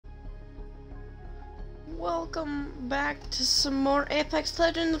Welcome back to some more Apex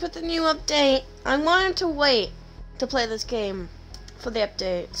Legends with a new update. I wanted to wait to play this game for the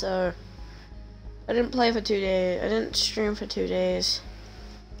update, so I didn't play for 2 days. I didn't stream for 2 days.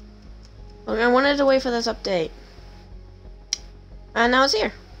 I wanted to wait for this update. And now it's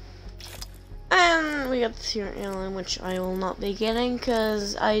here. And we got the Secret Alien, which I will not be getting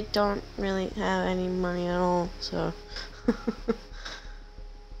because I don't really have any money at all, so.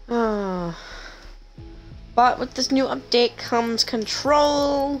 Oh. But with this new update comes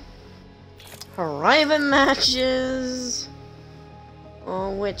Control, private matches,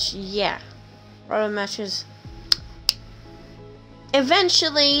 which, yeah, private matches.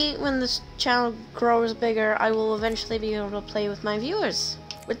 Eventually, when this channel grows bigger, I will eventually be able to play with my viewers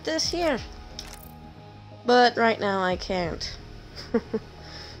with this here. But right now, I can't.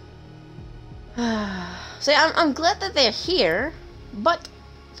 See, I'm glad that they're here, but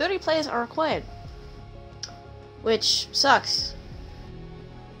 30 players are required. Which sucks.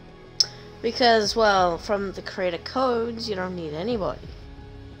 Because, well, from the creator codes, you don't need anybody.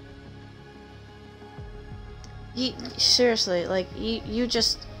 Seriously, like, you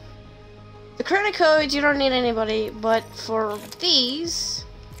just... The creator codes, you don't need anybody, but for these,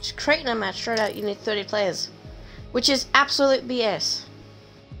 just creating a match straight out, you need 30 players. Which is absolute BS.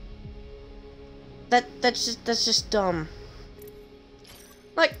 That's just dumb.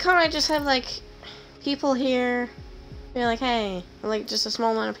 Like, can't I just have, like, people here, be like, hey, like just a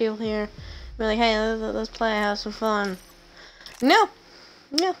small amount of people here, be like, hey, let's play, have some fun. No,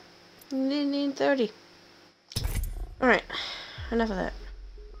 you need 30. All right, enough of that.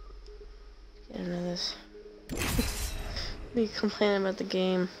 Get into this. Me complaining about the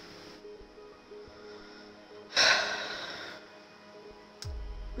game.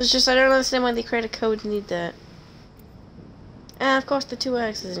 It's just I don't understand why the creator codes need that. And of course the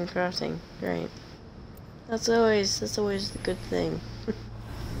 2X's in crafting, great. That's always the good thing.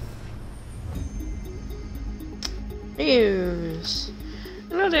 Use.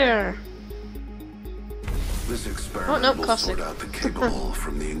 Hello there. This experiment nope, will caustic. sort out the cable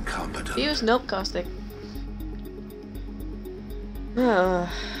from the incompetent. Use nope, caustic. Whoever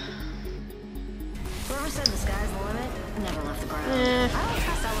said the sky's the limit never left the ground. I don't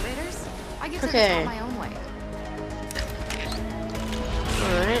trust elevators. I get to the top my own way.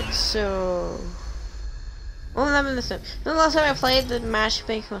 Alright, so... Well, let me listen. The last time I played, the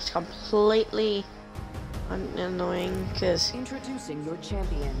matchmaking was completely annoying, because... Introducing your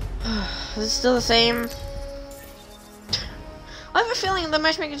champion. Is it still the same? I have a feeling the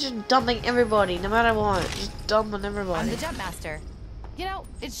matchmaking is just dumping everybody, no matter what. Just dumping everybody. I'm the jump master. You know,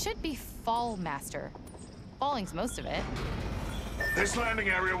 it should be fall master. Falling's most of it. This landing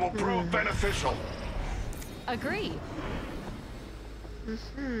area will prove beneficial. Agree.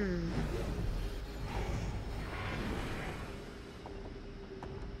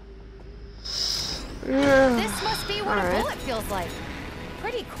 This must be what a bullet feels like.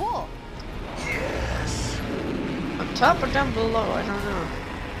 Pretty cool. Yes. Up top or down below? I don't know.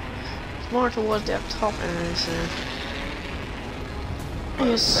 It's more towards the up top area, so...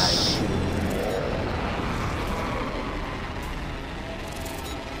 Yes.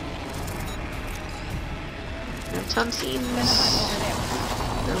 Tunsies.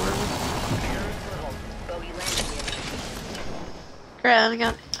 Great, I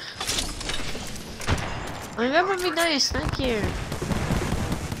got it. Oh, that would be nice, thank you.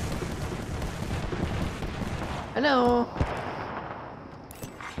 Hello.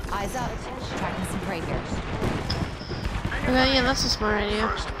 Eyes up. Tracking some prey here. Okay, yeah, that's a smart idea.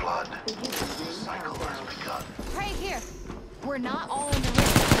 First blood. The cycle has begun. Prey here. We're not all in the ring.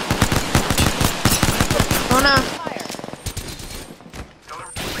 Oh no. Fire.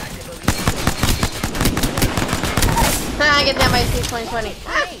 I get down by 2020.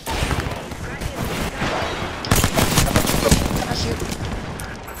 Hey. Oh shoot.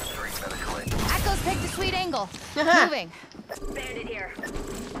 Echo's picked a sweet angle. Moving. Bandit here.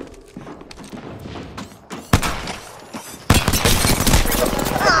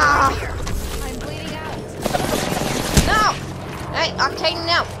 Ah! I'm bleeding out. No! Hey, Octane,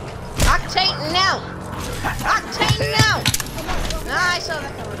 no! Octane, no! Octane, no! No, I saw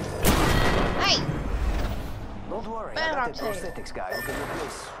that coming. Hey! Don't worry, Bad I got the Octane. prosthetics guy who can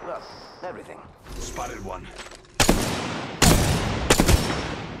replace, well, everything. Spotted one.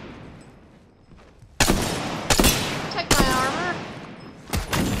 Take my armor.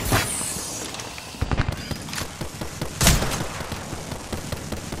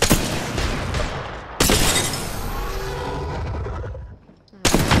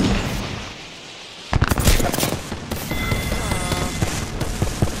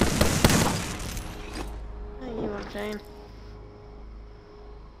 campaign.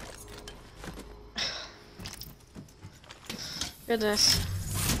 Goodness.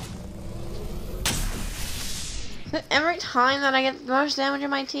 Every time that I get the most damage in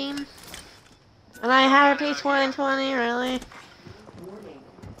my team, and I have a P2020, really?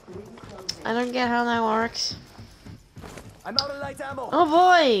 I don't get how that works. I'm out of light ammo. Oh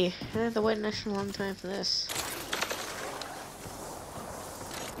boy! I have to wait an extra long time for this.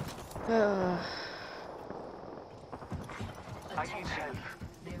 Ugh.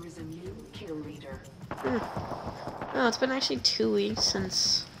 There is a new kill leader. Oh, it's been actually 2 weeks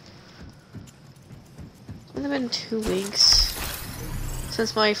since... It's only been 2 weeks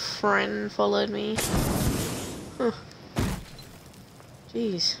since my friend followed me. Huh.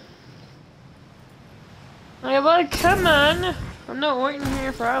 Jeez. Okay, buddy, come on! I'm not waiting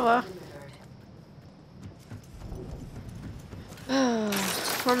here forever.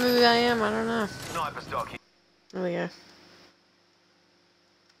 Or maybe I am, I don't know. Sniper stock. There we go.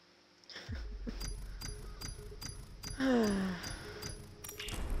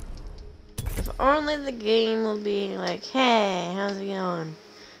 If only the game will be like, hey, how's it going?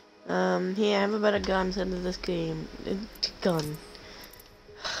 Here, have a better gun instead of this game. Gun.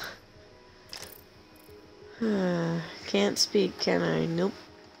 Can't speak, can I? Nope.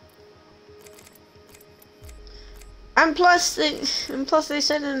 And plus they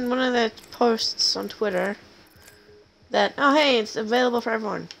said in one of the posts on Twitter that, oh hey, it's available for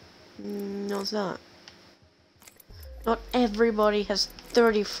everyone. No, it's not. Not everybody has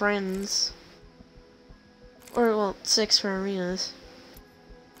 30 friends. Or, well, 6 for arenas.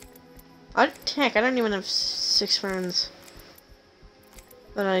 Heck, I don't even have 6 friends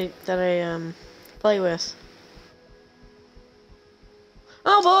that I play with.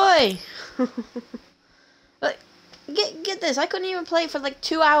 Oh boy! Like, get this, I couldn't even play for like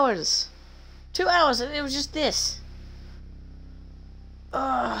 2 hours. 2 hours, and it was just this.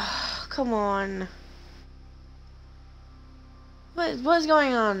 Ugh, come on. What is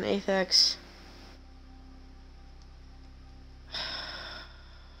going on, Apex?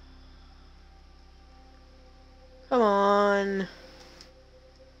 Come on.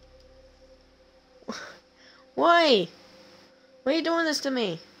 Why? Why are you doing this to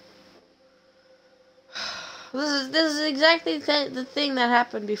me? This is exactly the thing that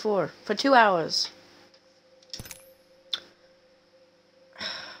happened before for 2 hours.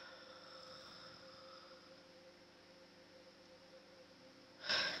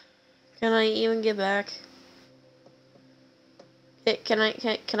 Can I even get back? Can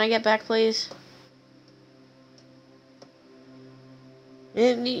I get back, please?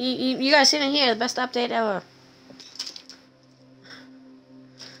 You guys seen it here? The best update ever.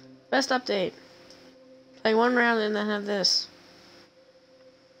 Best update. Play 1 round and then have this.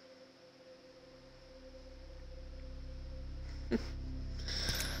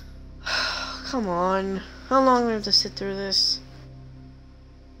 Come on. How long do we have to sit through this?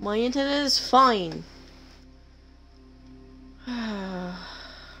 My internet is fine.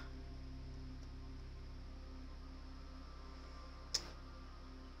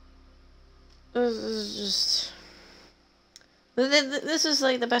 This is just... This is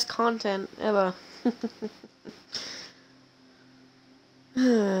like the best content ever.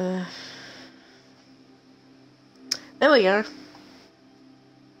 There we go.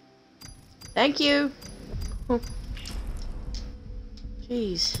 Thank you.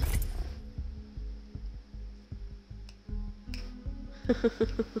 Jeez.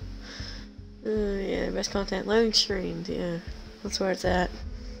 Yeah, best content. Loading screens, yeah. That's where it's at.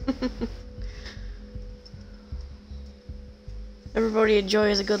 Everybody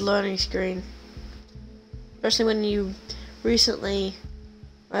enjoys a good loading screen. Especially when you recently...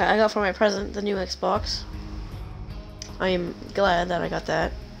 I got for my present the new Xbox. I am glad that I got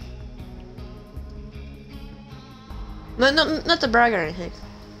that. Not to brag or anything.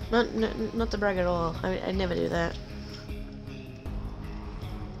 Not to brag at all. I never do that.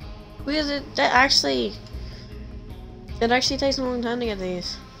 Because it actually takes a long time to get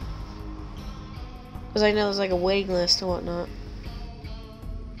these. Because I know there's like a waiting list and whatnot.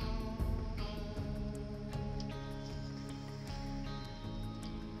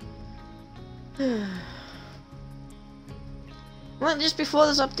 Well, just before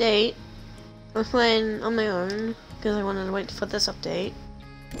this update, I was playing on my own because I wanted to wait for this update.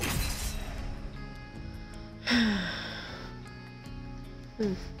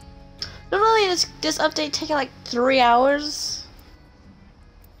 Normally, this update takes like 3 hours.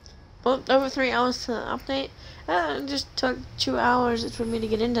 Well, over 3 hours to update. It just took 2 hours for me to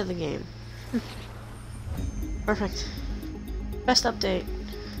get into the game. Perfect. Best update.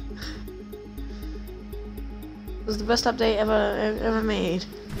 was the best update ever made.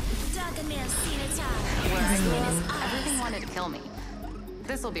 Everything wanted to kill me.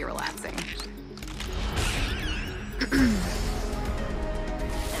 This will be relaxing. Ever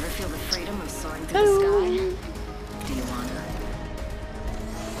feel the freedom of soaring through the sky? Do you want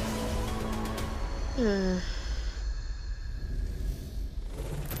to?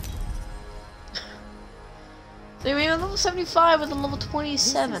 So we have a level 75 with a level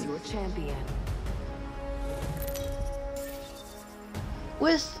 27. Your champion.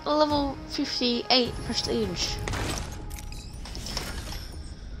 With a level 58 prestige.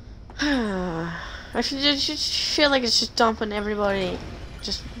 I should feel like it's just dumping everybody.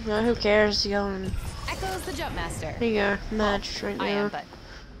 Just, who cares? You go and... Echo's the jump master. Here you go, match right now. I am, but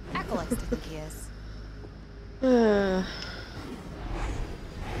Echo likes to think he is.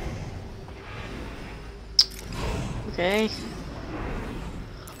 Okay.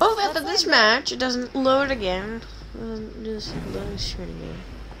 Oh, after this match, it doesn't load again. It doesn't just load straight again.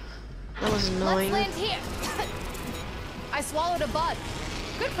 That was annoying. Let's land here. I swallowed a bug.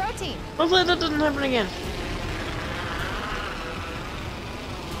 Good protein. Hopefully that doesn't happen again.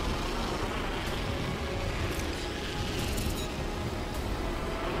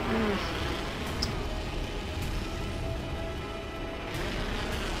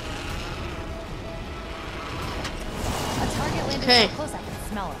 A target landed Okay. so close I can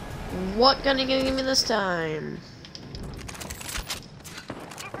smell it. What gun are you gonna give me this time?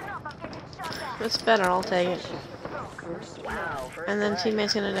 That's better, I'll take it. And then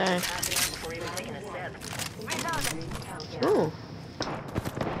teammate's gonna die. Ooh.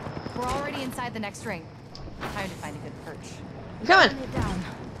 We're already inside the next ring. Time to find a good perch. I'm coming! Down.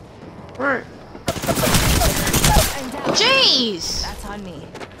 Where? I'm down. Jeez! That's on me.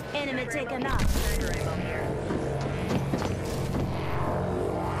 Enemy taken up.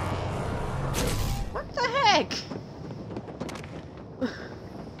 What the heck?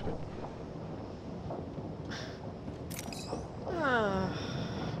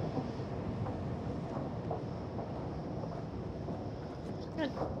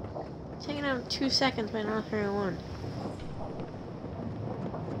 Taking out 2 seconds by not hearing one.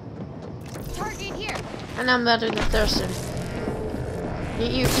 Target here. And I'm better than Thurston.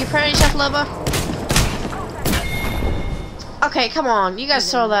 You proud of yourself, Loba? Okay, come on. You guys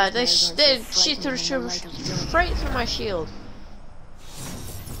saw that. She threw straight through my shield.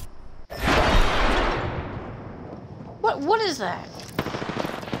 What is that?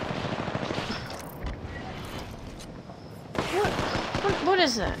 What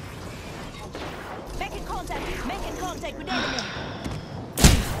is that? Making contact with enemy.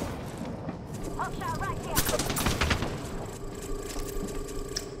 Hostile right here.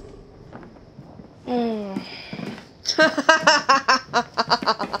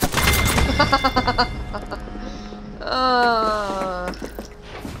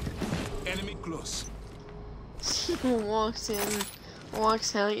 Enemy close. Walks in,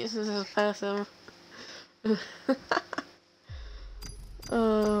 walks out, uses his passive.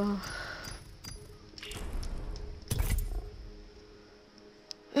 Oh.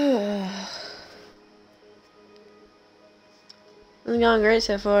 It's going great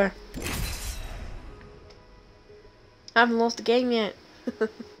so far. I haven't lost a game yet.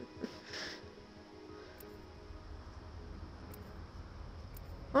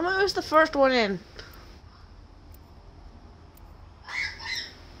 I'm always the first one in.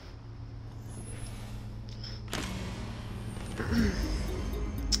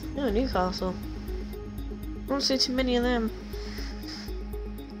 Oh, Newcastle. I don't see too many of them.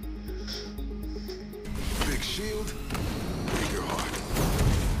 Big shield. Big your heart.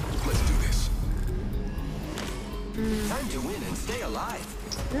 Let's do this. Time to win and stay alive.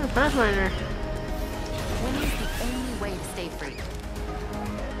 Yeah, Pathfinder. Winning's the only way to stay free.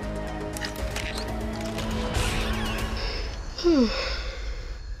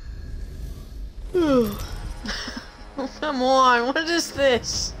 Oh, come on, what is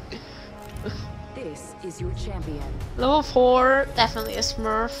this? This is your champion. Level 4, definitely a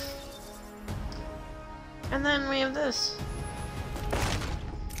Smurf. And then we have this.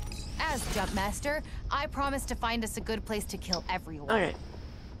 As Jump Master, I promise to find us a good place to kill everyone. Okay.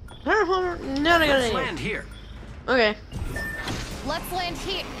 Not a good idea. Land here. Okay. Let's land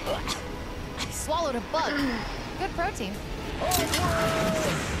here. I swallowed a bug. Good protein.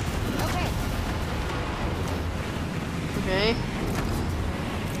 Okay. Okay.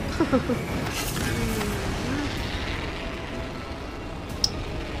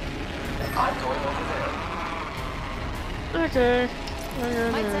 I'm going over there. Okay.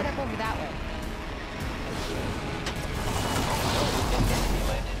 Might set up over that way.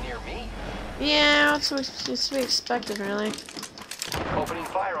 Landed near me. Yeah, that's what it's to be expected, really. Opening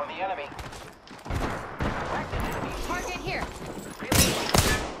fire on the enemy. Target here.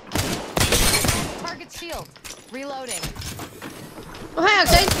 Target shield. Reloading. Oh, hey,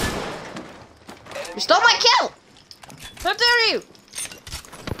 Octane! You stole my kill! How dare you!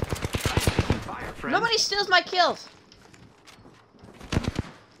 Fire, friend. Nobody steals my kills!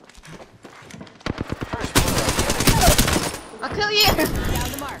 I'll kill you!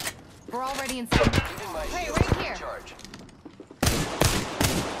 Down the mark. We're already inside. Hey, right here. Charge.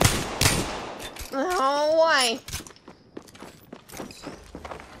 Oh, why?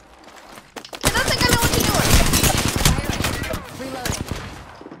 I don't think I know what you're doing! Firing. Reloading.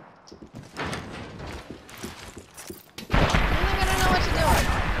 I think I don't know what you're doing.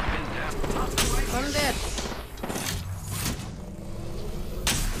 I'm dead.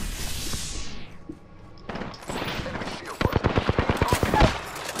 Enemy shield busted.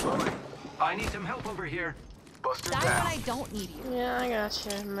 I need some help over here. Buster That's when I don't need you. Yeah, I got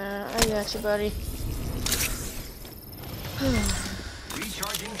you, man. I got you, buddy.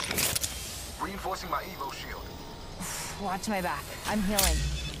 Recharging shield. Reinforcing my Evo shield. Watch my back. I'm healing.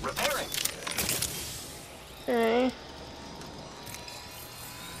 Repairing. Okay.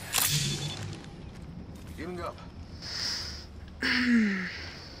 Healing up.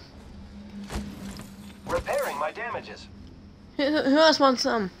 Repairing my damages. Who else wants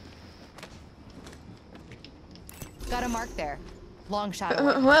some? Got a mark there. Long shot.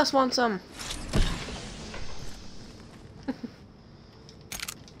 Who else wants some?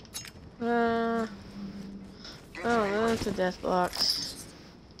 Oh, that's a death box.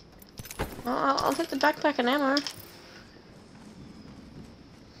 I'll take the backpack and ammo.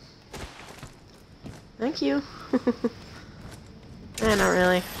 Thank you. Not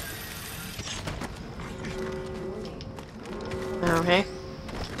really. Okay.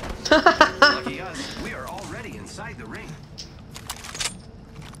 Lucky us, we are already inside the ring.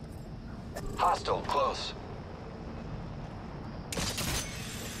 Hostile close.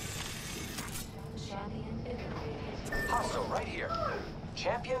 Hostile right here.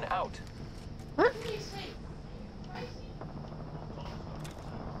 Champion out. What?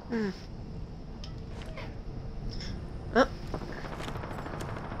 Oh.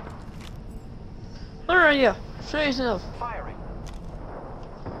 Where are you? Show yourself. Firing.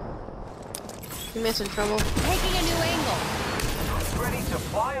 You missed in trouble. Taking a new angle. Ready to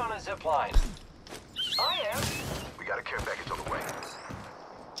fly on a zip line. I am. We got a care package on the way.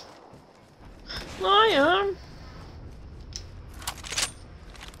 I am.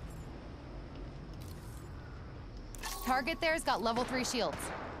 Target there's got level 3 shields.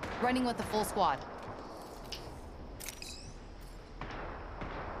 Running with the full squad.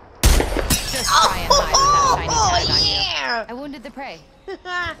 Just try and hide with that shiny tag on you. Yeah! I wounded the prey.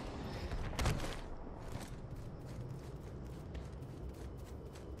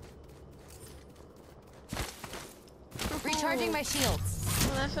 Recharging my shields.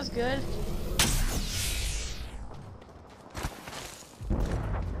 Well, that feels good.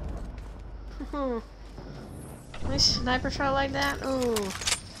 Nice sniper shot like that. Ooh,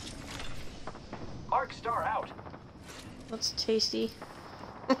 Arc star out. that's tasty.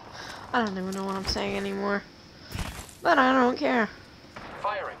 I don't even know what I'm saying anymore. But I don't care.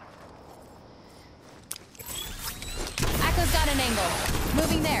 Firing. Echo's got an angle.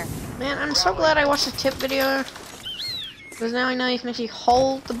 Moving there. Man, I'm so glad I watched the tip video. Because now I know you can actually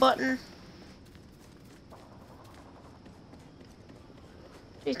hold the button.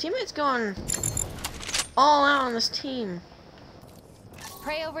 His teammate's going all out on this team.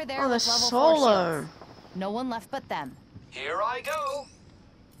 Prey over there Oh, the with level 4 solo. shields. No one left but them. Here I go.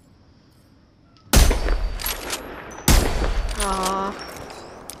 Aww.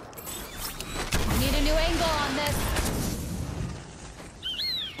 Need a new angle on this.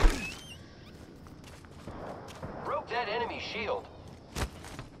 Broke that enemy shield.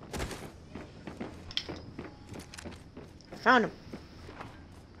 Found him.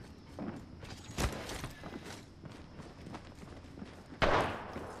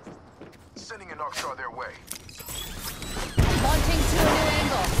 Sending an arc star their way. Launching to a new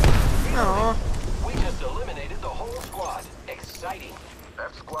angle. Aww. We just eliminated the whole squad. Exciting.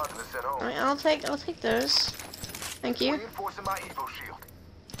 That squad is at home. Alright, I'll take those. Thank you. Reinforcing my Evo shield.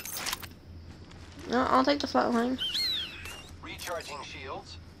 No, I'll take the flatline. Recharging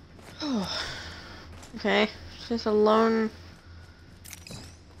shields. Okay, just a lone,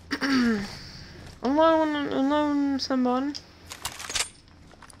 alone someone.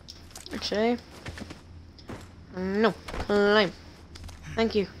 Okay. No, claim.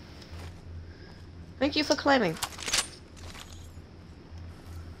 Thank you. Thank you for claiming.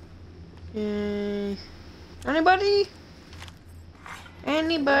 Yay. Anybody?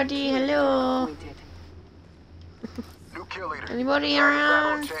 Anybody? Hello? New kill leader. Anybody Battle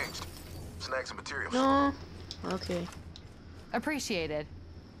around? changed. Snag some materials. No? Okay. Appreciated.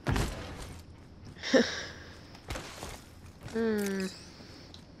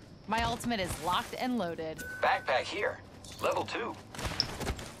 My ultimate is locked and loaded. Backpack here. Level 2.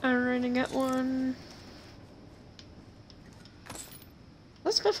 I already got one.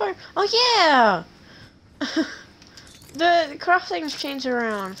 Let's Spitfire. Oh yeah! The craft things changed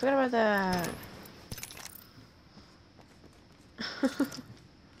around. Forgot about that.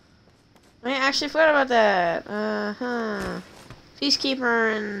 I actually forgot about that.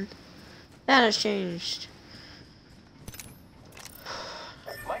 Peacekeeper and that has changed.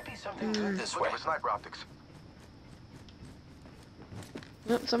 Might be something good this way. Sniper optics.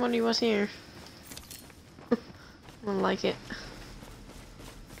 Nope, somebody was here. I don't like it.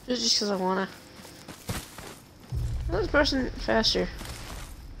 Just because I wanna. This person faster.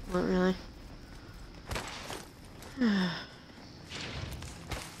 Not really.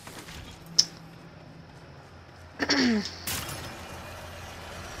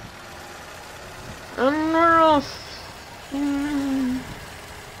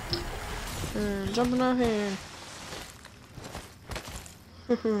 I'm jumping off here.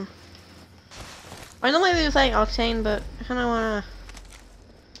 I normally do like Octane, but I kinda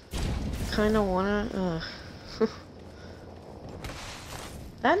wanna,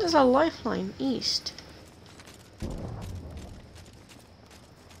 That is a lifeline east.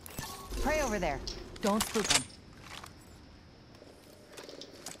 Pray over there. Don't spook them.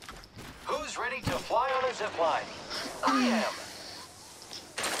 Who's ready to fly on a zip line? I am.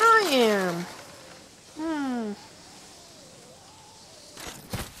 I am.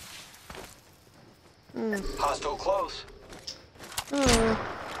 Hostile close.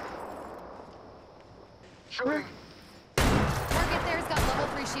 Shooting. Target there's got level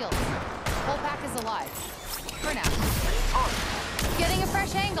 3 shields. Whole pack is alive. For now. Getting a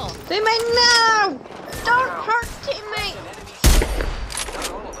fresh angle. Teammate, no! Don't hurt teammate!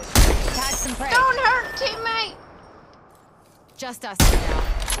 Tag some prey. Don't hurt teammate! Just us for now.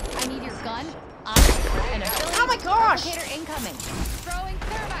 I need your gun, eyes, and ability. Oh my gosh! Replicator incoming. Throwing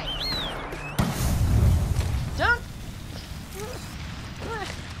thermite. Don't!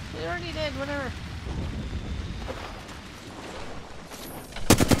 It already did, whatever.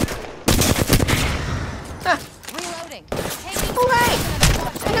 Reloading. Taking Oh hey!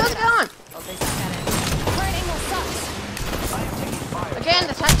 Hey, how's it going? Oh, they suck at it. Current angle sucks. Again,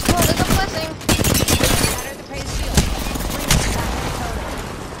 the tactical is a blessing. Shatter the praise shield. Bring us back to totem.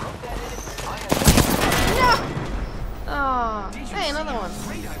 No! Oh, hey, another one.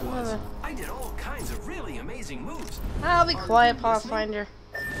 Another. I did all kinds of really amazing moves. I'll be quiet, Pathfinder.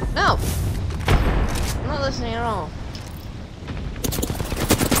 No! I'm not listening at all.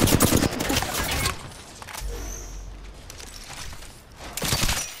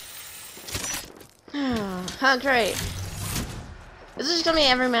 How great. Is this gonna be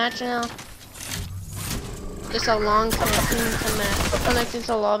every match now? Just a long connecting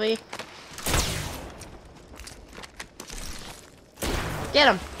to lobby. Get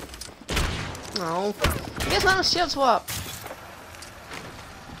him! No. I guess not a shield swap.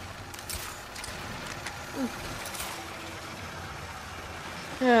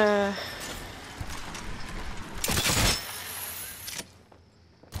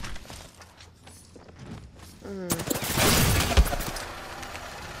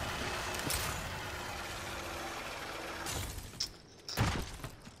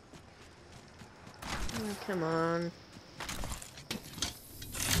 Come on.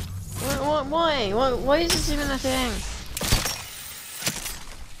 Why? Why is this even a thing?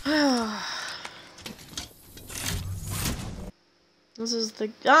 This is the...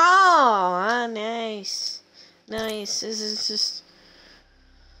 nice. Nice. This is just...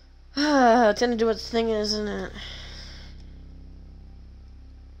 tend to do what the thing is, isn't it?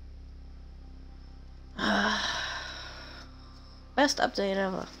 Best update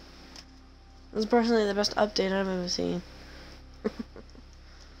ever. This is personally the best update I've ever seen.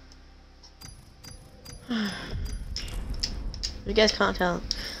 You guys can't tell.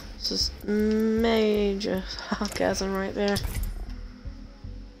 It's just major sarcasm right there.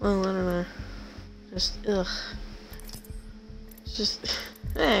 Well, I don't know. Just, ugh. It's just,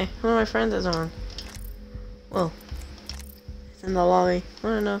 hey, one of my friends is on. Well, he's in the lobby. I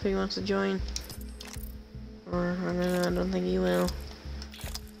don't know if he wants to join. Or, I don't know, I don't think he will.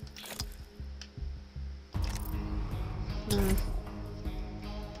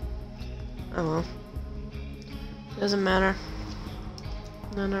 Oh well. Doesn't matter.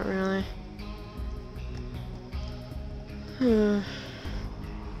 No, not really. Do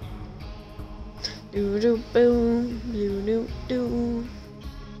do boom, do do do.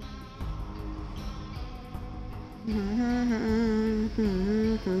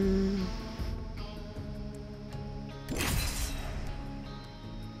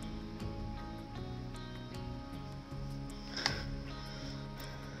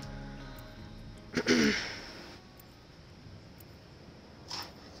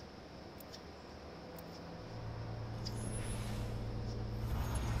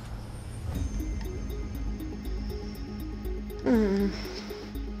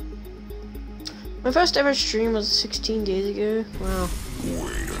 My first ever stream was 16 days ago. Wow.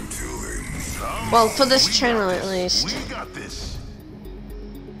 Wait until they Well, for this channel at least. We got this.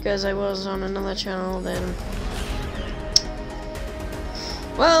 Because I was on another channel then.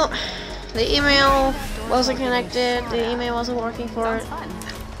 Well, the email wasn't connected. The email wasn't working for it.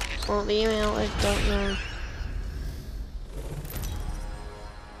 Well, the email, I don't know.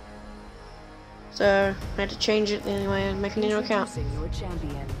 So, I had to change it anyway and make a new account. Introducing your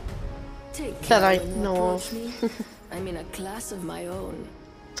champion. Take That I care when you know approach of. me. I'm in a class of my own.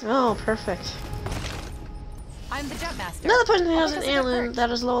 Oh, perfect. I'm the jump master. Another person who I'll has make an us a good heirloom perch. that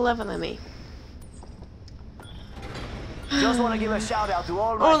is lower level than me. Just want to give a shout out to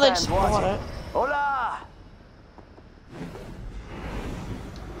all my Or they fans just bought watching. it. Hola!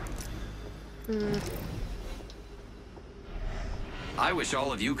 I wish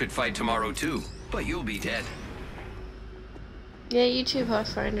all of you could fight tomorrow too, but you'll be dead. Yeah, you too,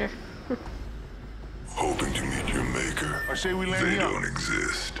 Pathfinder. Hoping to meet your maker. I say we land They here. don't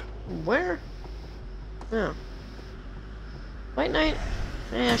exist. Where? Oh. White Knight?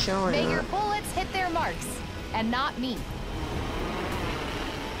 Yeah, sure. why May not? your bullets hit their marks, and not me.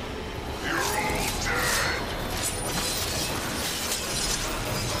 You're all dead.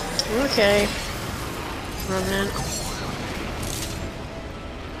 Okay. Remnant.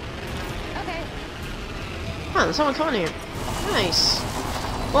 Okay. Huh, there's someone coming here. Nice.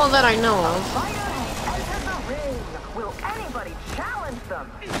 Well, that I know of. Fighters enter the ring. Will anybody challenge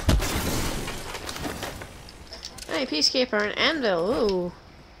them? Hey, Peacekeeper and Anvil. Ooh.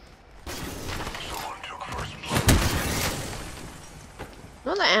 Someone took first place.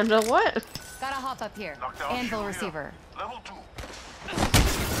 Not the Anvil, what? Gotta hop up here. Knockdown Anvil shield receiver. here. Level 2.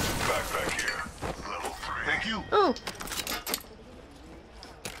 Backpack here. Level 3. Thank you. Ooh.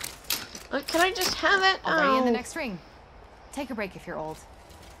 Can I just have it? Already in the Oh. next ring. Take a break if you're old.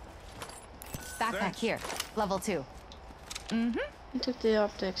 Backpack Thanks. here. Level 2. I took the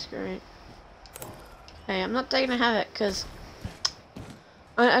optics, great. Hey, I'm not taking the Havoc, because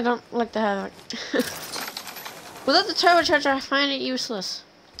I don't like the Havoc. Without the turbocharger, I find it useless.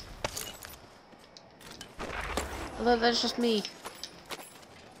 Although that's just me.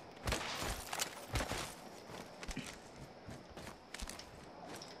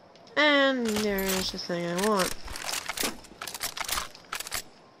 And there's the thing I want.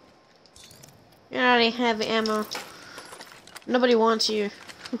 You already have the ammo. Nobody wants you.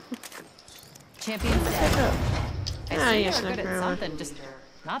 Champion's dead. Pick up. I Ah, see yes, you're good no at problem. something, just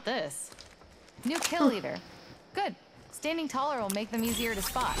not this. New kill leader. Good. Standing taller will make them easier to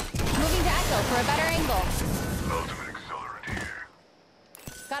spot. Moving to Echo for a better angle. Ultimate accelerant here.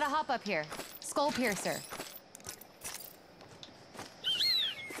 Gotta hop up here. Skull piercer.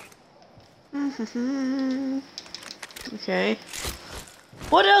 Okay.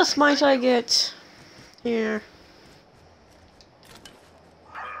 What else might I get here?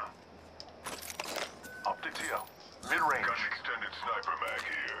 Optics here. Mid-range. Got an extended sniper mag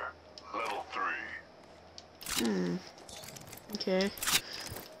here. Level 3. Okay.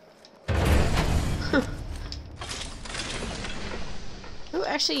 Who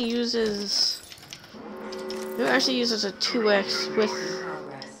actually uses a 2x with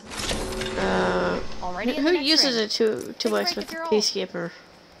Already in who the next uses ring. a 2x break with if you're old. Peacekeeper?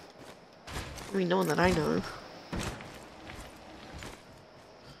 I mean, no one that I know.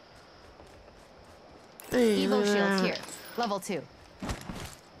 Hey, Evo look at shields that. here. Level 2.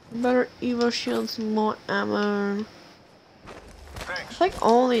 Better Evo shields, more ammo. Thanks. It's like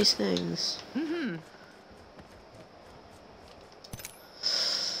all these things.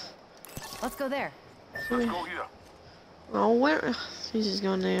 Let's go there. Let's go here. Oh, where? He's just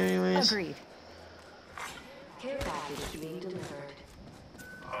going there anyways. Agreed. Care package being delivered.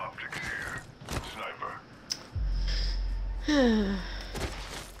 Optics here. Sniper.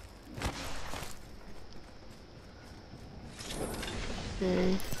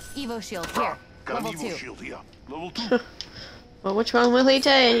 Okay. Evo shield here. Got an Level Evo 2. shield here. Level 2. Well, which one will he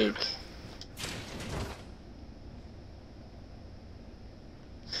take?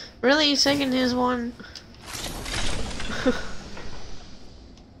 Really, he's taking his one?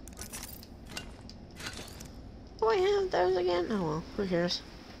 again? Oh well, who cares?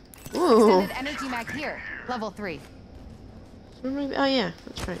 Ooh. Extended energy mag here. Level 3. Oh yeah,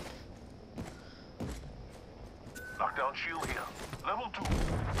 that's right. Knockdown shield here. Level 2.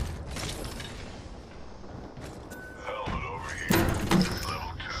 Helmet over here.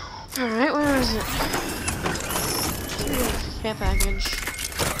 Level 2. Alright, where is it? Care package.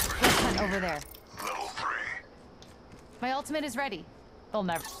 Let's hunt over there. Level 3. My ultimate is ready. They'll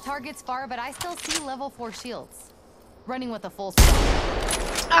never. Target's far, but I still see level 4 shields. Running with a full squad.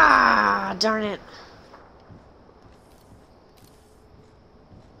 Ah, darn it.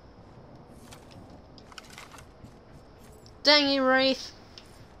 Dang you, Wraith.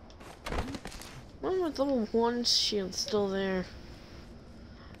 One with level 1 shield still there.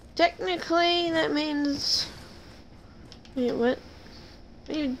 Technically, that means... Wait, what?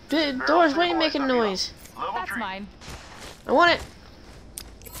 Hey, Doors, why are you making noise? Level That's 3. mine. I want it.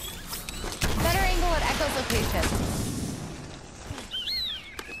 Better angle at Echo's location.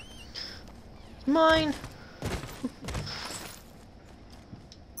 Mine.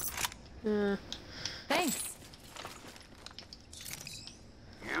 Thanks.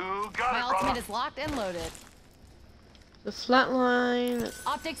 You got My it, ultimate brother. is locked and loaded. The flatline.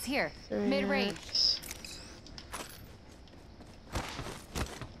 Optics here. Mid-range.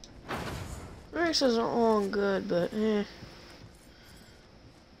 Rex isn't all good, but eh.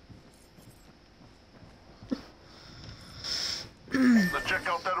 Let's check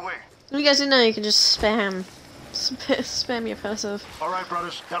out that way. You guys didn't know you can just spam your passive. All right,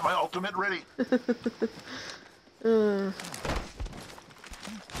 brothers. Got my ultimate ready.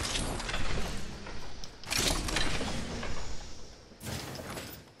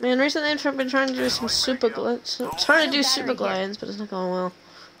 Man, recently I've been trying to do some super glides. Trying to do super glides, but it's not going well.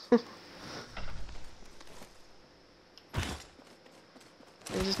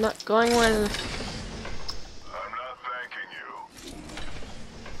 It's just not going well. I'm not thanking you.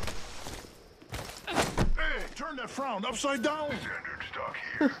 Hey, turn that frown upside down. Standard stock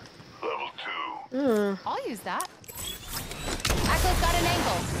here. Level 2. I'll use that. Echo's got an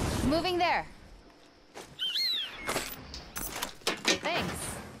angle. Moving there. Thanks.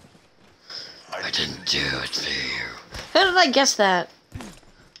 I didn't do it for you. How did I guess that?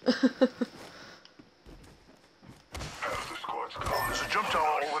 How's the squad's going? There's a jump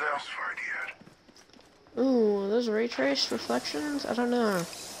tower over there. Satisfied yet? Ooh, those ray trace reflections? I don't know.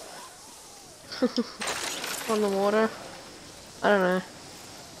 On the water? I don't know.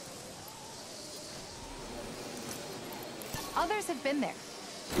 Others have been there.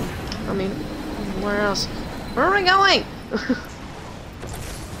 I mean, where else? Where am I going?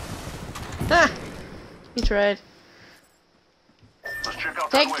 Ah! You tried. Let's check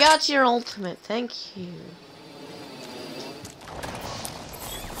out that Take way. out your ultimate, thank you.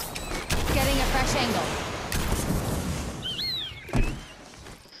 Getting a fresh angle.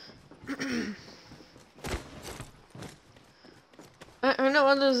 I know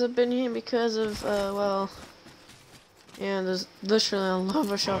others have been here because of, well... Yeah, there's literally a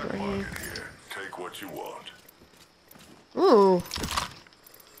lava shop right here. Here. Take what you want. Ooh.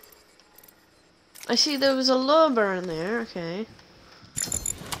 I see there was a lure in there, okay.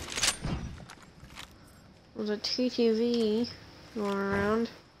 There's a TTV going around.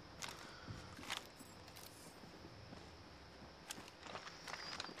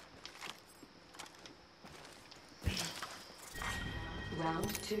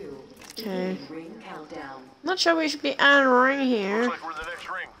 Round 2. Okay. Ring countdown. Not sure we should be on ring here, Looks like we're in the next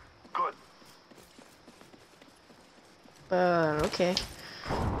ring. Good. but okay.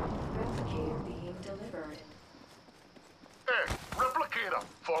 Replicator being delivered. Hey, replicator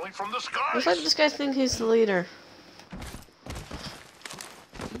falling from the sky. Looks like this guy thinks he's the leader.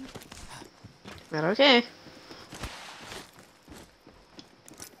 But okay.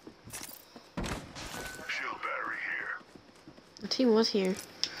 Shield battery here. The team was here.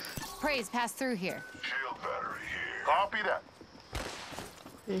 Praise passed through here. Shield battery here. Copy that.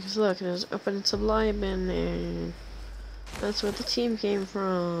 Because look, there's open sublime in there. That's where the team came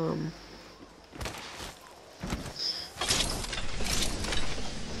from.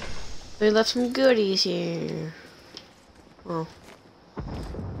 They left some goodies here. Oh.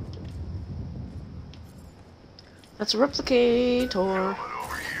 That's a replicator. Helmet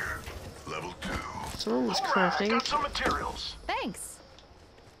over here. Level 2. Someone was All right, crafting. got some materials. Thanks.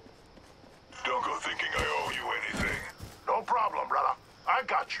 Don't go thinking I owe you anything. No problem, brother. I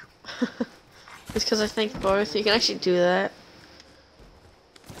got you. It's because I think both. You can actually do that.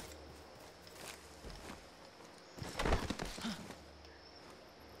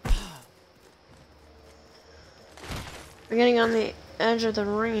 We're getting on the edge of the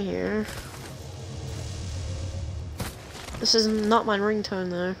ring here. This is not my ringtone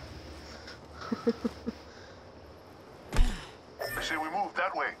though. I say we move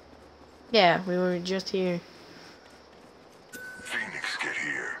that way. Yeah, we were just here. Phoenix, get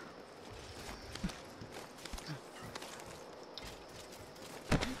here.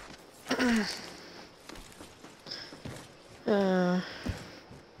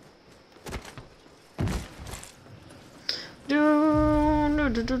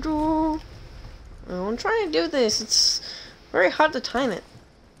 I'm trying to do this. It's very hard to time it.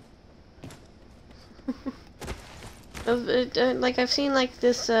 Like I've seen like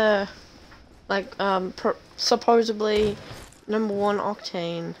this supposedly #1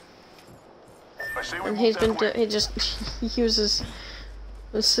 Octane, I say we and move he's that been way. he just he uses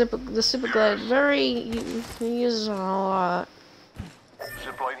the super glide he uses it a lot.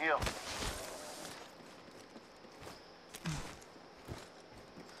 Zip line here.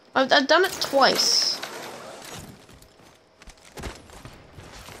 I've done it twice.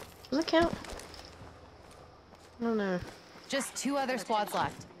 Does it count? I don't know. Just 2 other squads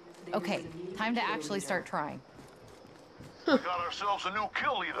left. Okay, time to actually start trying. We got ourselves a new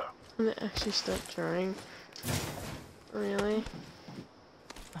kill leader. I'm gonna actually start trying. Really?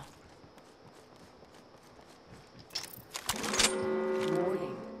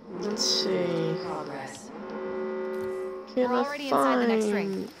 Warning. Let's see. Progress. Can We're I already inside the next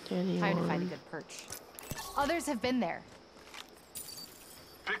ring. find Time to find a anyone? good perch. Others have been there.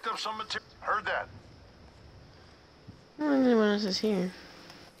 Picked up some material. Heard that. I don't think anyone else is here.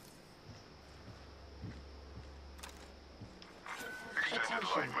 Extended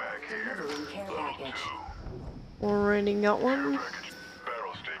light mag here. Delivering care Level package. 2. Already got one. Package.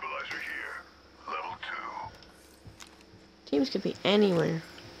 Barrel stabilizer here. Level 2. Teams could be anywhere.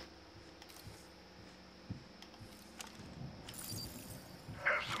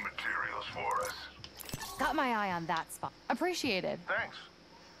 Have some materials for us. Got my eye on that spot. Appreciated. Thanks.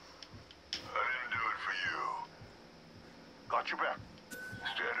 I didn't do it for you. Got your back.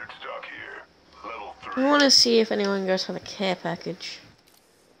 Standard stock here. Level I 3. want to see if anyone goes for the care package.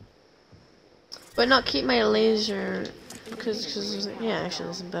 But not keep my laser, because yeah, actually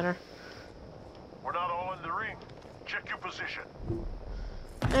this is better. We're not all in the ring. Check your position.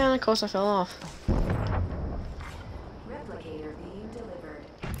 And of course I fell off. Replicator being delivered.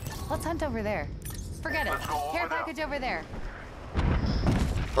 Let's hunt over there. Forget it. Let's go over Care there. package over there.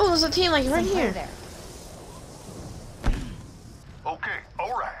 Oh, there's a team like right Some player here. there. Okay,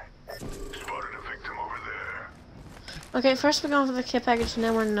 all right. Spotted a victim over there. Okay, first we're going for the care package,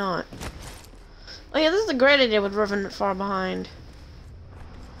 now we're not. Oh yeah, this is a great idea with Revenant far behind.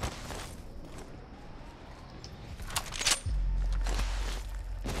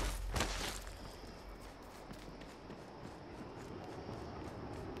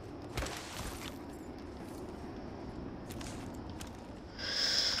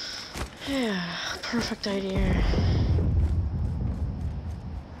 Yeah, perfect idea.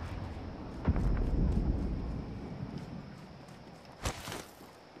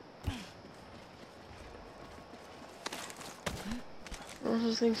 I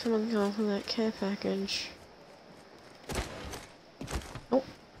also think someone's going for that care package. Nope,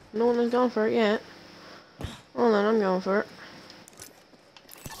 no one has gone for it yet. Well then, I'm going for it.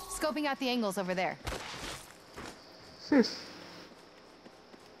 Scoping out the angles over there.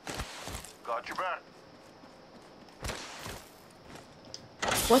 Got your back.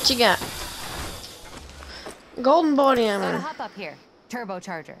 What you got? Golden body Got a armor. hop up here.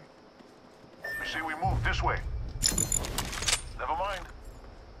 Turbocharger. I say we move this way. Never mind.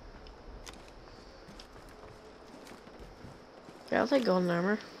 Yeah, I'll take golden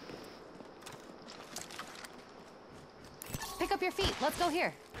armor. Pick up your feet. Let's go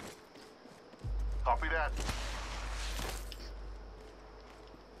here. Copy that.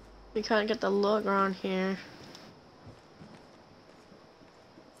 We can't get the look around here.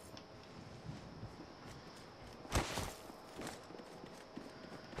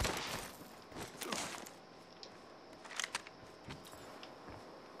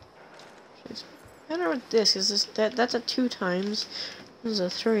 It's better with this, cause that's a 2 times. This is a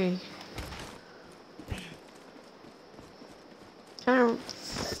 3. Kind of. I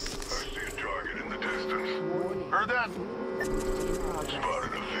see a target in the distance. Heard that.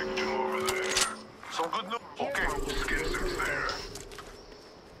 Spotted a victim over there. Some good news. Okay. Skin suits there.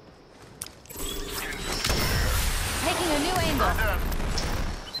 Skin suits Taking a new angle. Heard that. there.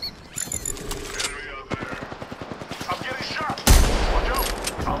 Enemy out there. I'm getting shot. Watch out.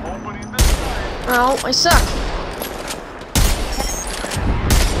 I'm opening this side. Oh, I suck.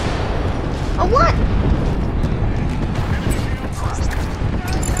 Oh, what?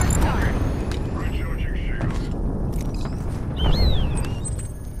 Recharging shields.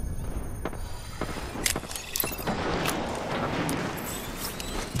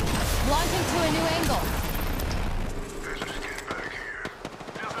 to a new angle. Let's just get back here.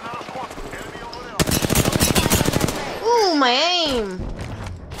 There's another squad. Enemy over there. Ooh, my aim!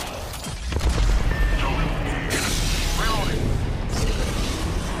 Reloading.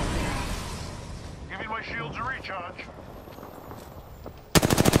 Giving my shields a recharge.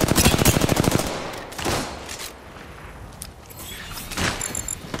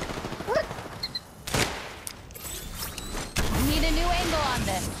 What? Need a new angle on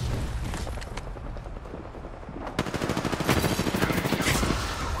this.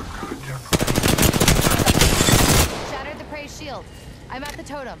 Shattered the prey shield. I'm at the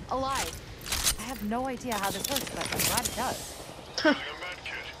totem, alive. I have no idea how this works, but I'm glad it does. Using a med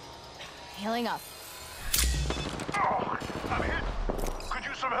kit. Healing up. Oh, I'm hit. Could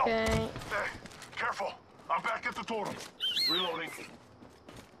use some help. Okay. Hey, careful. I'm back at the totem. Reloading. Rings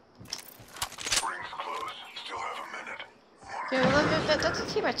close. Still have a minute. Okay, well, that's a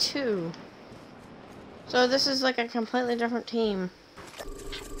team of 2. So this is like a completely different team.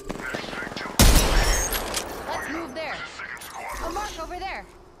 Let's move there. Second squad. A mark over there.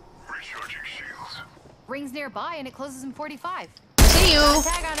 Recharging shields. Rings nearby and it closes in 45. See you!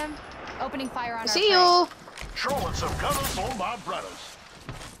 Tag on him. Opening fire on our See prey. you! Throwing some gunners on my brothers.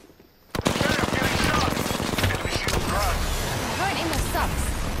 Hey, I'm getting shot. Enemy shield dry. Current angle sucks.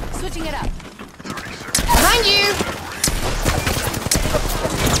 Switching it up. Behind you!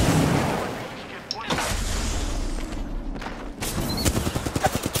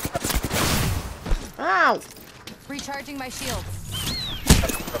 Ow! Recharging my shields.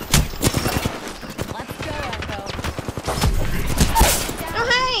 Let's go, Echo. Oh,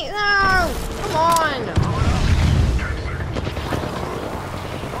 hey! No! Come on!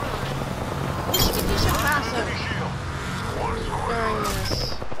 We should get so passive during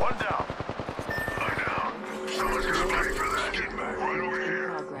this. One down. I'm down. Someone's gonna pay for that. Get back right over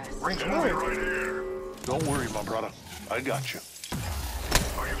here. Rings Enemy moving. right here. Don't worry, my brother. I got you.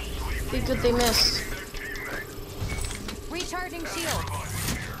 Are you sleeping? Be good they missed. Their teammate. Recharging shields.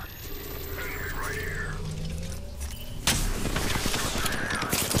 Enemy right here.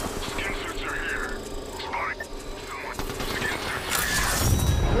 Skin suits are here. Spotting. Someone. Skin suits are here.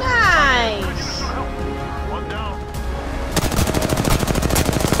 Nice! One down.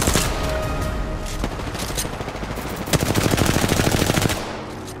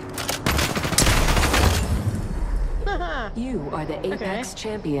 Haha. You are the Apex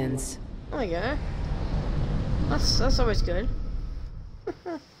champions. There we go. That's always good.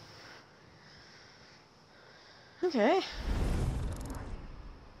 Okay.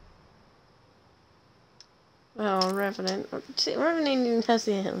 Oh, Revenant. See, Revenant even has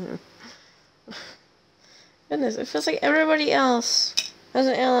the alien. Goodness, it feels like everybody else has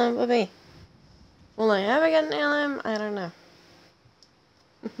an alien but me. Will I ever get an alien? I don't know.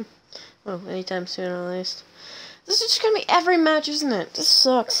 Well, anytime soon at least. This is just gonna be every match, isn't it? This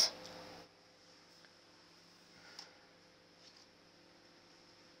sucks.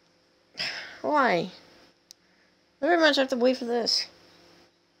 Why? Every match I have to wait for this.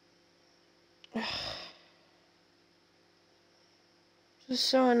 This is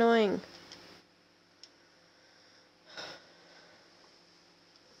so annoying.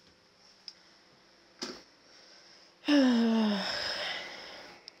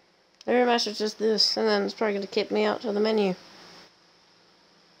 Every match is just this, and then it's probably going to kick me out to the menu.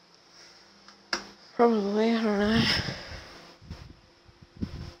 Probably, I don't know.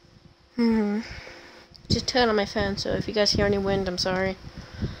 Just turn on my fan, so if you guys hear any wind, I'm sorry.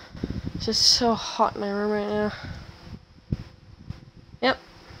 It's just so hot in my room right now. Yep.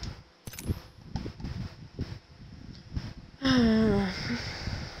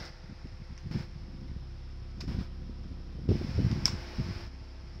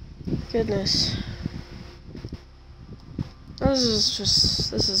 Goodness.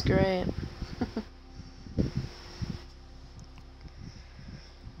 This is great.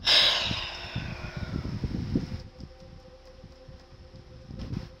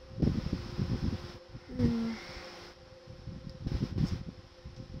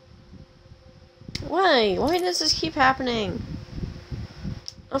 Why? Why does this keep happening?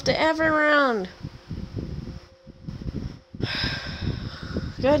 After every round.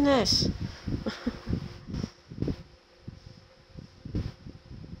 Goodness.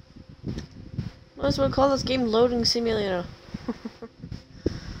 Might as well call this game Loading Simulator.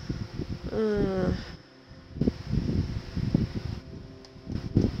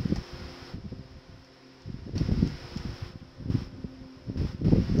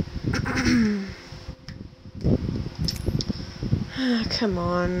 Come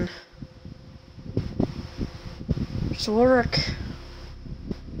on. Just work.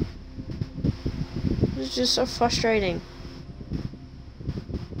 is just so frustrating.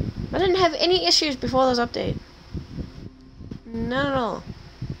 I didn't have any issues before this update. None at all.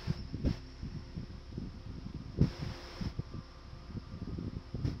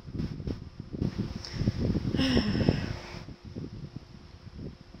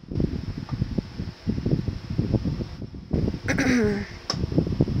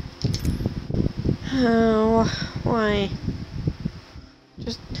 Oh, why?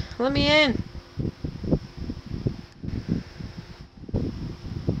 Just let me in.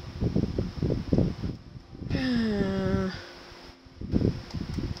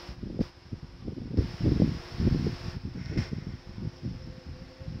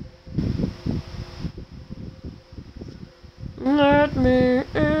 Let me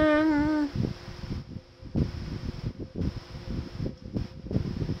in.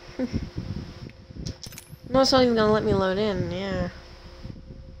 No, it's not even gonna let me load in, yeah.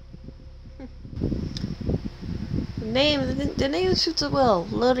 The name suits it well.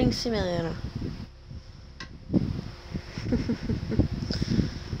 Loading simulator.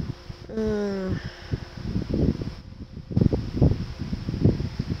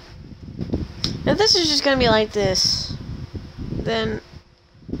 If this is just gonna be like this, then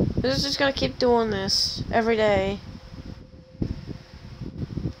this is just gonna keep doing this every day.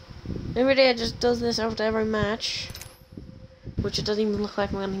 Every day it just does this after every match, which it doesn't even look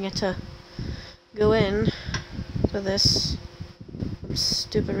like I'm gonna get to go in to this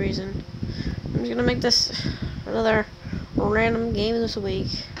stupid reason. I'm just gonna make this another random game this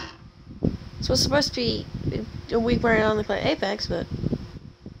week. So it's supposed to be a week where I only play Apex, but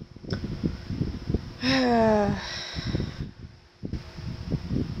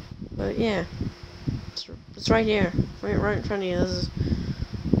but yeah, it's right here, right in front of you.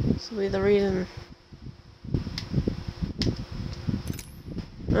 This will be the reason.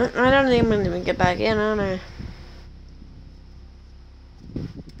 I don't think I'm gonna even get back in, aren't I?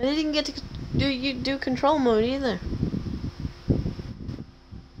 I didn't get to do control mode either.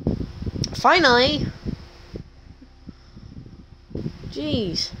 Finally!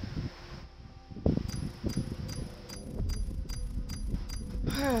 Jeez.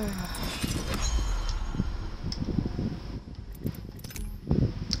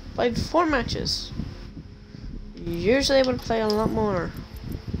 Played 4 matches. Usually I would play a lot more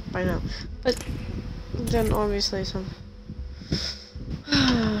by now, but then obviously some.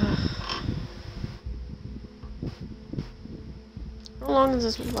 How long is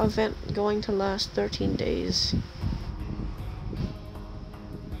this event going to last? 13 days.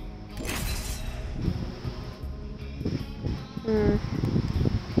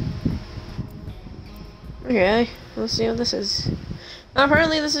 Okay, let's see what this is.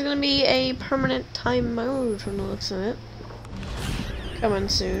 Apparently this is going to be a permanent time mode from the looks of it. Coming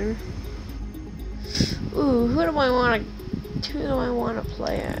soon. Ooh, who do I want to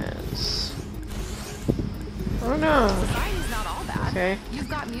play as? I don't know. Society's not all bad. Okay. You've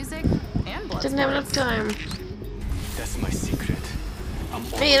got music and blood. Didn't have enough time. That's my secret.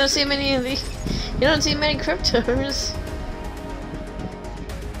 Hey, you don't see many of these. You don't see many cryptos.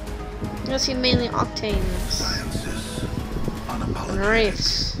 You don't see mainly octanes. Science is unapologetic, And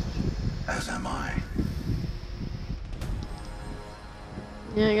wraiths. as am I.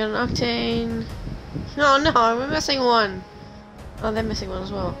 Yeah, I got an octane. Oh no, I'm missing one. Oh, they're missing one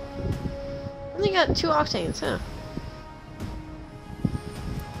as well. I only got 2 octanes, huh?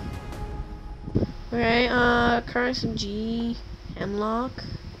 Okay, Currents of G, Hemlock.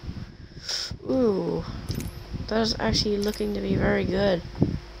 Ooh, that is actually looking to be very good.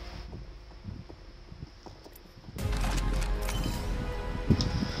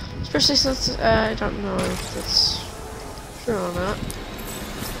 Especially since I don't know if that's true or not.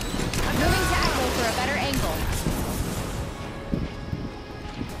 I'm moving to Echo for a better angle.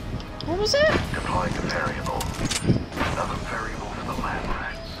 What was that? Deploying a variable. Another variable for the lab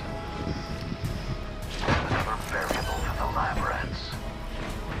rats. Another variable for the lab rats.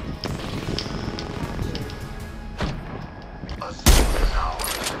 A zone is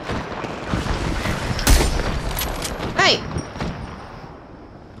ours. Hey!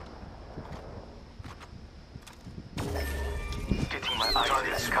 Getting my eyes on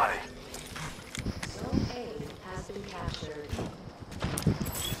the sky. Zone A has been captured.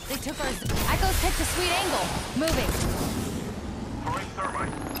 They took our Echo's picked a sweet angle. Moving. Throwing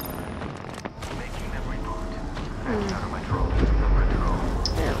thermite. Making them reboot. Out of my drone. Number drone.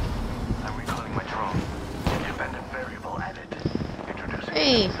 Yeah. I'm recalling my drone. Independent variable added. Introducing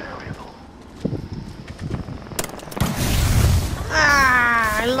Hey. variable.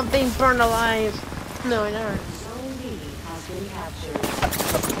 Ah! I love being burned alive. No, I never. Zone B has been captured.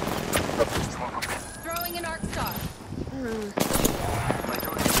 Throwing Throwing an arc star.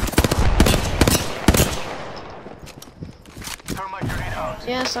 Thermite grenade out.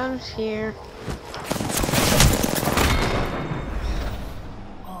 Yes, I'm here.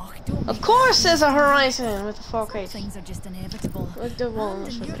 Oh, don't Of course there's a horizon with the fall crate. things are just inevitable. With the wall.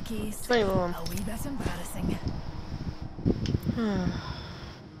 And in your case, 20 of them. a wee bit embarrassing.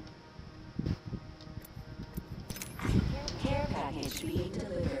 Care package being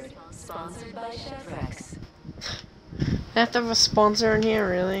delivered. Sponsored by Chef Rex. I have to have a sponsor in here,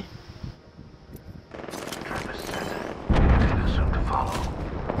 really? Travis said it is soon to follow.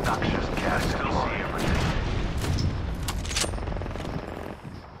 Noxious gas still see everything.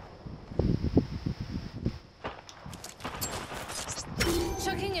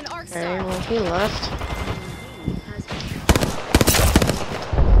 Chucking an arc Okay, star. well, he left.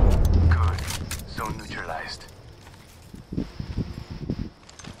 Good. Zone neutralized.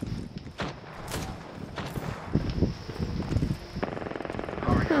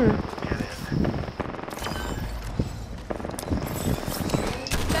 Hurry up. Get in.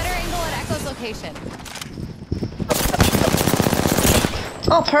 Better angle at Echo's location.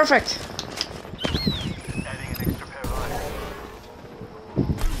 Oh, perfect. Adding an extra pair of eyes.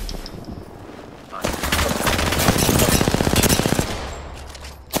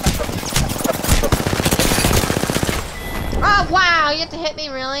 Oh, wow, you have to hit me,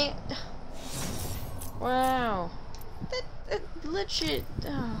 really? Wow. That legit...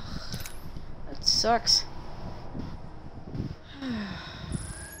 Oh, that sucks.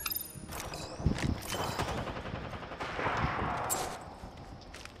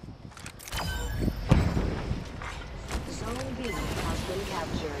 Zone B has been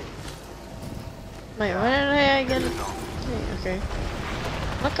captured. Wait, why did I get it? Okay.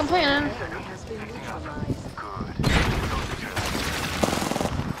 Not complaining. Zone has been neutralized. Good. Zone neutralized.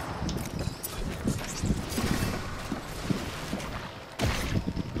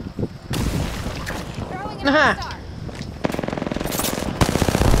 Throwing an Aha. arc star.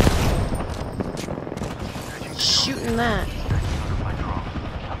 Shooting that.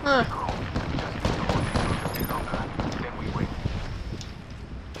 Huh. Then we wait.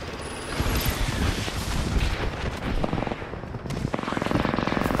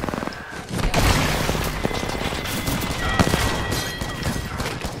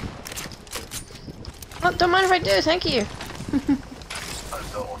 Oh, don't mind if I do, thank you. A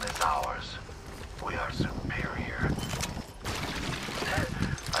zone is ours. We are superior.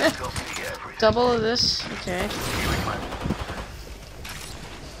 I still see everything. Double of this, okay.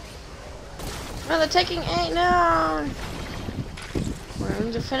 No, they're taking 8, no!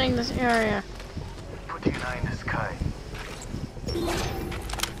 I'm defending this area. Putting an eye in the sky.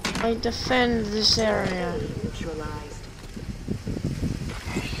 I defend this area. Neutralized.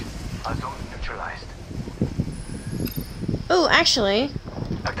 A zone neutralized. Oh, actually,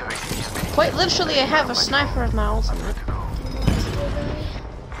 Activating these mini quite literally I have a sniper as my ultimate. to go.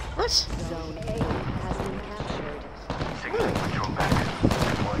 What? Zone A has been captured. Signaling patrol back.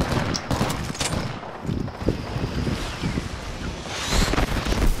 Deploying enemy.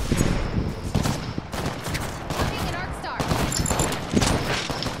 Chucking an arc star.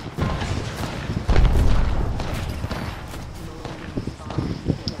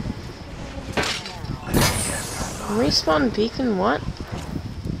 Respawn beacon, what?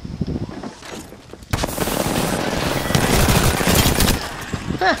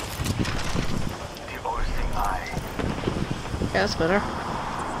 Huh. The overseeing eye. Yeah, that's better.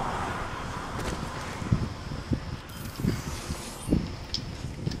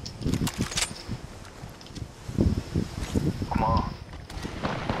 Come on.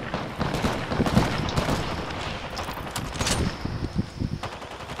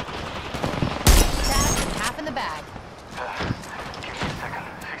 That's half in the bag. Give me a second.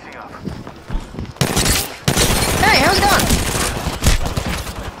 Fixing up. Hey, how's it going?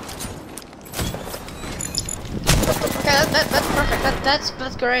 Okay, that's perfect.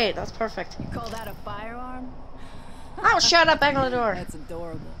 That's great. That's perfect. You call that a firearm? Oh, shut up, bang on the door. That's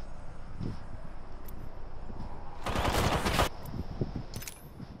adorable.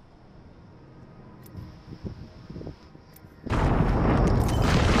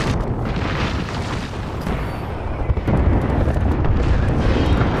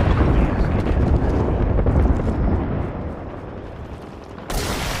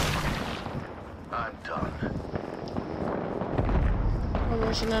 I'm done. I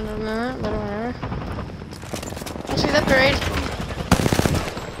wish I not have done that, but whatever. Actually, that's great.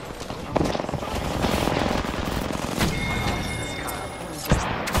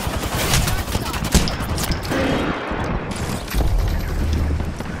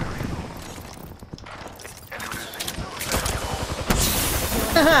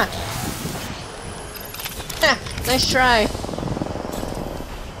 Haha! Nice try.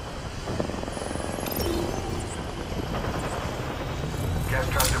 Gas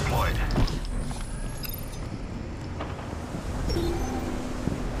trap deployed.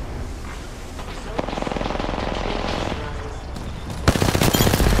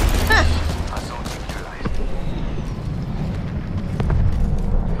 Assault neutralized.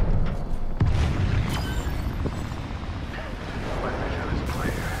 My vision is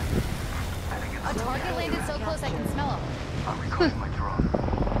clear. I think it's A target landed so close I can smell him. I'm recalling my drone.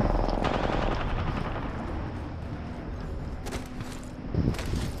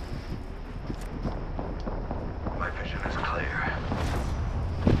 My vision is clear.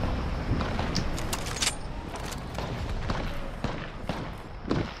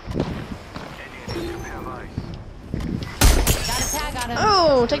 Any new pair of eyes? Got a tag on him.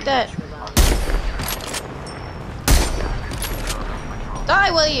 Oh, take that.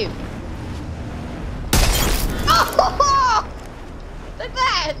 Die, will you? Oh! Take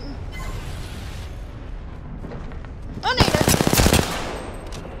that! I need it.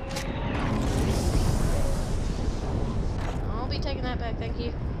 I'll be taking that back, thank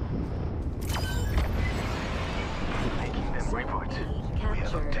you. Making them reboot. E We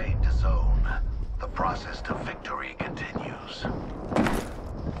have captured. obtained a zone. The process to victory continues.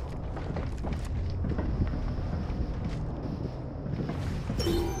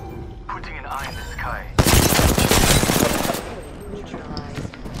 Putting an eye in the sky. A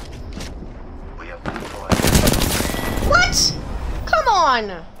neutralized. We have deployed. What? Come on!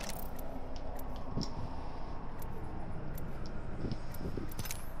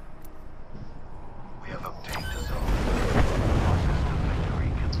 We have obtained a zone. Process to victory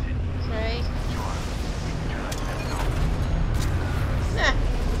continues. Okay. Neutralize that zone.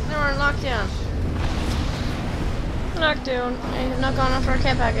 Now we're in lockdown. Lockdown. I'm not going for a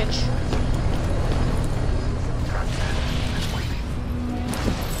care package. Transmission is waiting.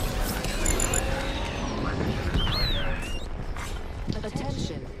 My vision is clear.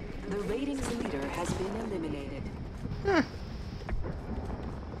 Attention. The ratings leader has been eliminated.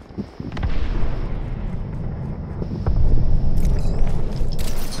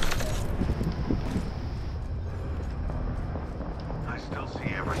 I still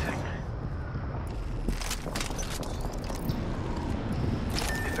see everything.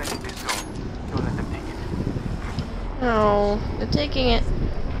 Defending this zone. Don't let them take it. No, they're taking it.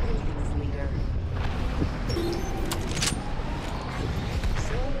 Ratings leader.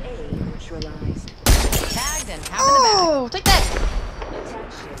 Zone A neutralized. Tagged and half in the back. Oh, take that!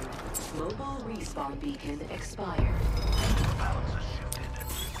 Attention. Mobile respawn beacon expired. The balance has shifted.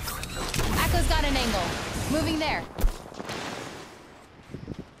 Echo's got an angle. Moving there.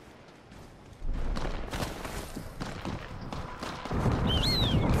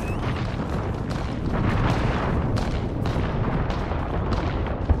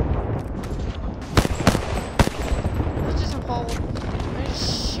 That's just a pole. I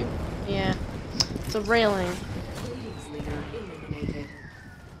just shoot. Yeah. It's a railing. Ratings leader eliminated.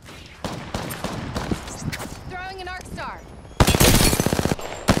 Throwing an arc star.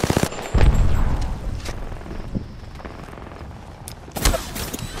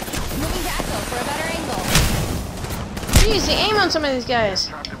 Moving to Echo for a better angle. Jeez, the aim on some of these guys.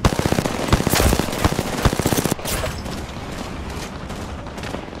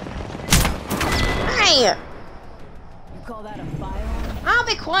 Hey! You call that a firearm? I'll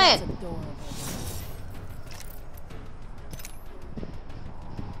be quiet. Adorable.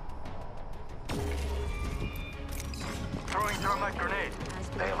 Throwing thermite grenade.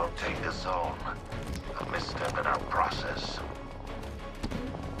 They have obtained a zone. A misstep in our process.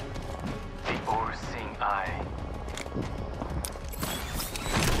 The all-seeing eye.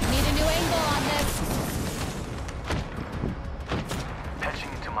 Need a new angle on this.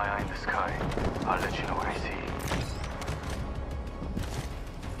 Patching into my eye in the sky. I'll let you know what I see.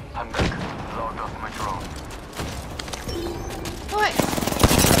 I'm back. Logged off my drone. What?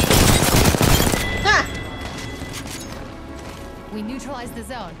 Ah! We neutralized the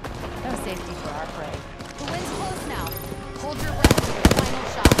zone. No safety for our prey. The wind's close now. Hold your breath for the final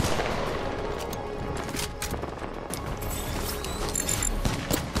shot.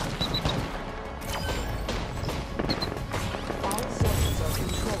 All zones are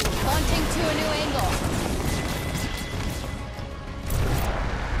controlled. Launching to a new angle.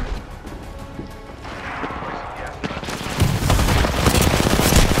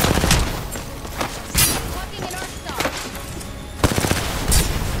 Fucking an arc star.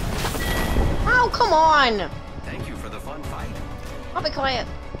 Oh, come on! Thank you for the fun fight. I'll be quiet.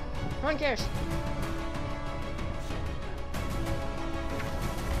 No one cares.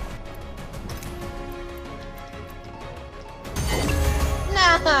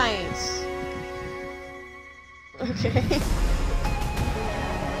 Nice! Okay.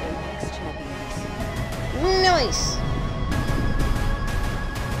 Apex champions. Nice!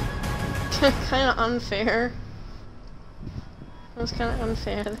 Kinda unfair. That was kinda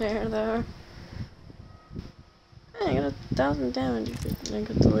unfair there, though. Hey, I got 1,000 damage. I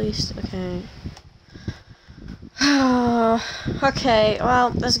got the least. Okay. Okay, well,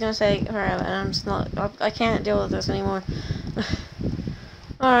 this is gonna take forever, and I'm just not. I can't deal with this anymore.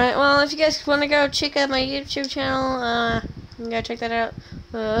 Alright, well, if you guys want to go check out my YouTube channel, you can go check that out.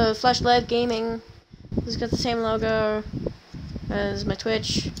 Flashlight Gaming. It's got the same logo as my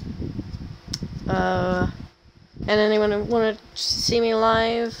Twitch. And anyone who want to see me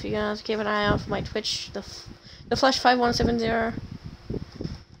live, you have to keep an eye out for my Twitch, the Flash5170.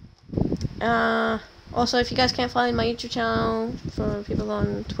 Also, if you guys can't find my YouTube channel for people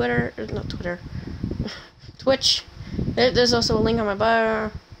on Twitter, or not Twitter, Twitch, there's also a link on my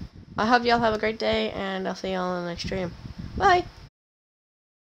bio. I hope y'all have a great day, and I'll see y'all in the next stream. Bye!